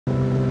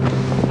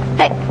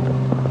哎，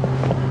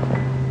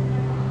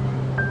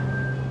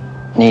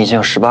你已经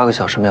有18个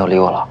小时没有理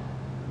我了，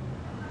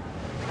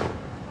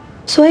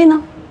所以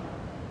呢？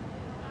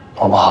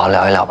我们好好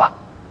聊一聊吧。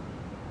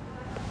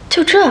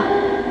就这？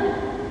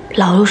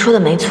老陆说的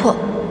没错，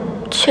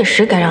确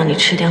实该让你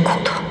吃点苦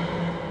头。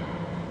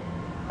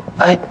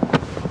哎，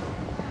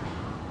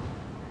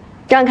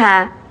让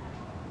开！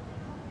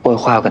我有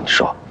话要跟你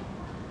说。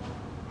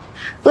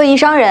恶意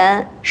伤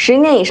人，10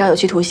年以上有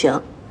期徒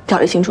刑，条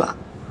理清楚啊！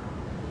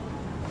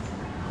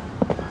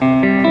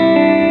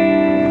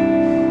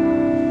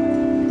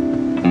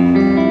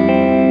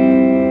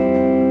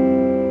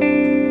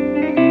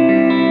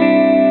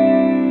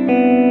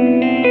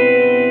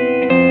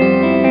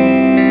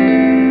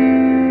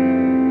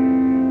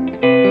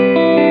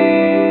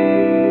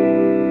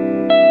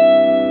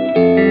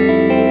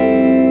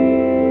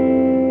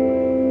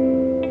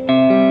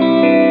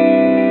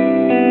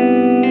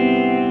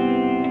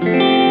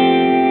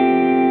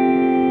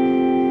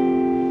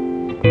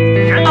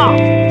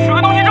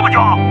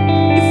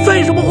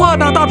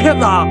大骗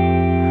子！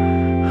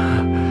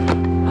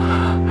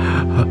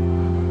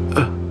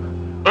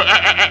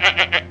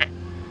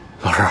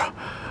老师，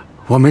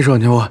我没说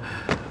你，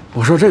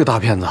我说这个大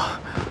骗子。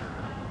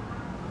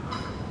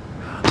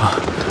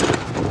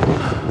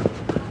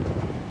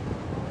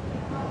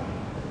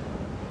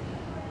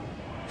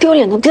丢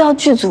脸都丢到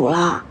剧组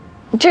了，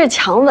你这是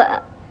强吻。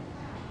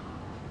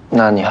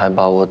那你还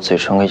把我嘴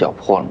唇给咬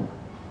破了吗？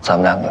咱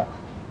们两个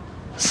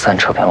3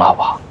扯平了，好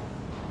不好？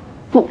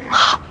不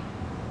好。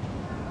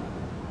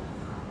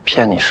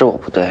骗你是我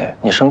不对，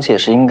你生气也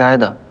是应该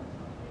的。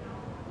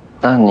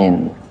但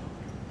你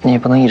也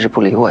不能一直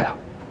不理我呀。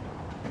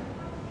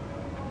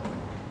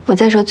我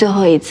再说最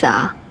后一次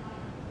啊，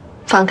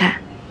放开。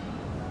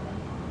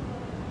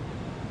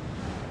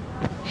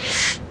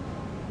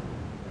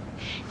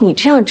你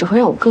这样只会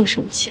让我更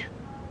生气。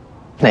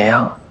哪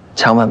样？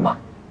强吻吗？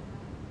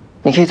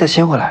你可以再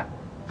亲回来，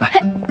来，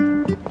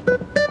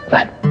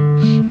来。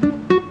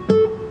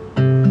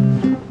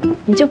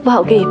你就不怕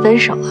我跟你分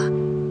手啊？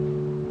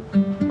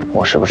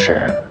我是不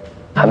是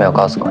还没有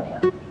告诉过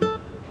你？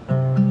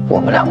我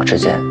们两个之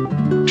间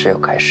只有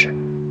开始，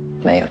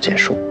没有结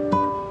束。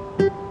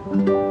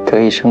可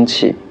以生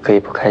气，可以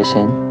不开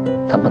心，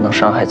但不能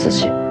伤害自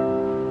己，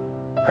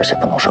而且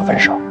不能说分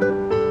手。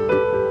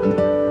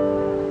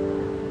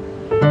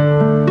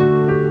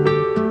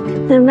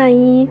那万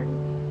一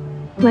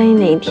哪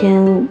一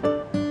天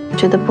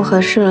觉得不合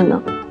适了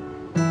呢？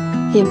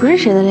也不是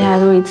谁的恋爱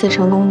都是一次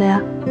成功的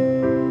呀。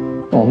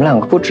我们两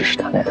个不只是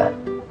谈恋爱。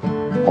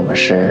我们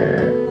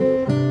是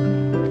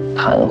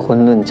谈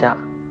婚论嫁。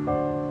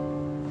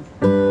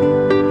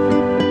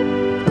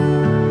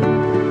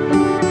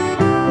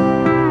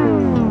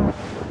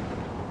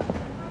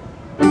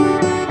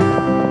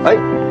哎，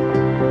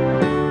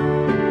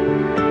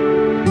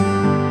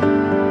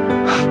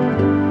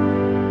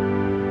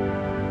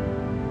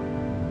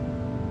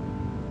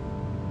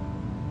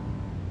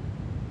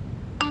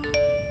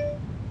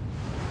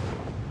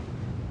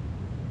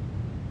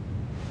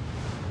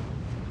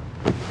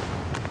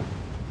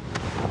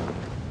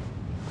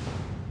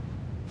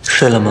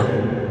睡了吗？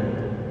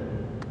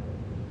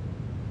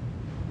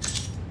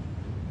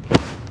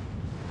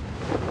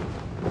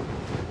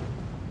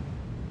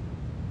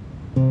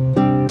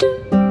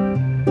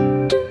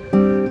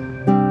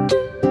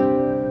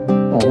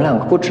我们两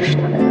个不只是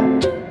谈恋爱，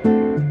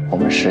我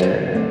们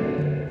是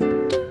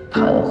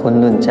谈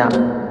婚论嫁。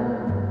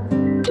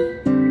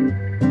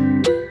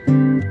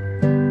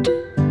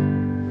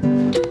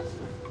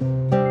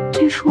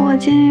你说我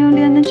今天又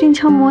练的俊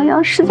俏模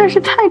样实在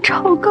是太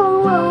超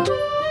纲了。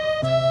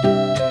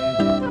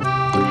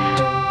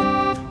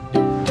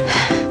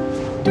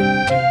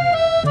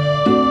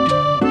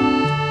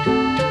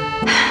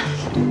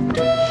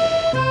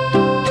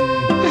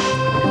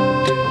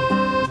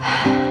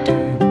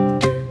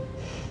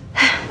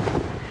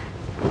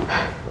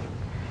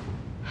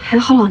还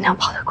好老娘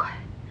跑得快，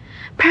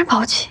不然保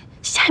不齐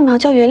下一秒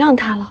就要原谅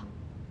他了。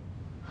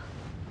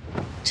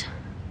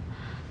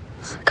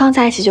刚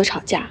在一起就吵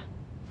架，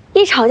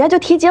一吵架就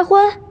提结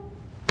婚，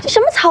这什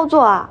么操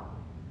作啊？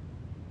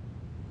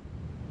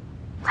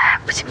哎，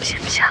不行，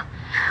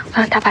我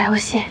要打把游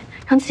戏，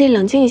让自己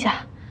冷静一下，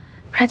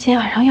不然今天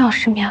晚上又要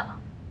失眠了。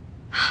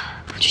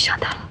不去想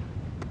他了，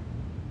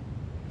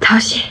打游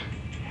戏。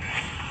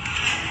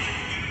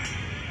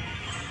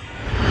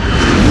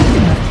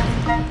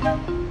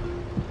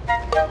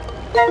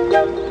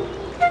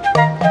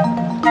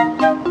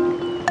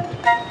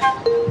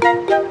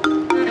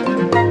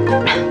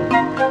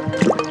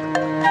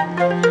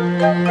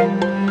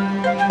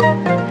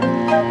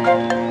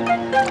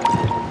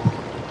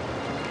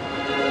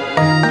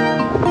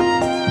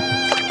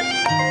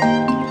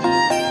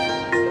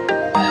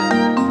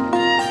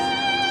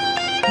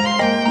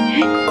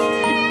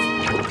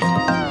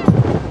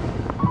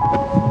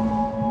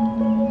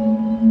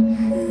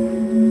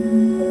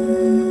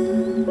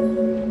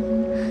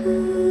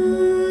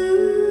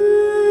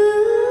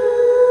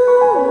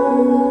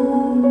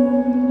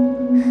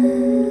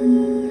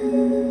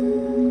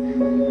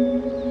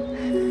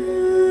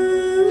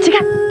起开！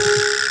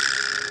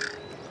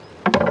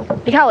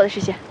离开我的视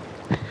线！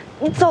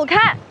你走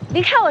开！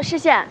离开我视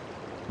线！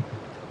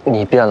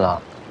你变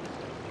了，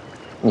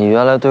你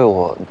原来对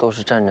我都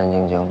是战战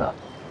兢兢的，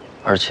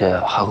而且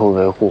还会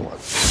维护我。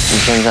你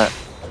现在……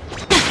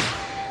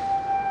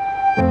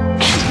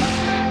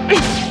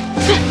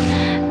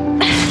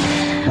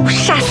我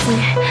杀死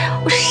你！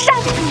我杀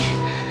死你！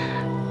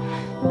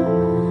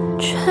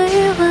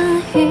追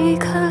问一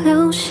颗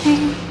流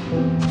星，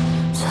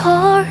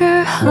昨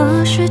日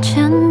何时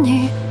见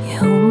你？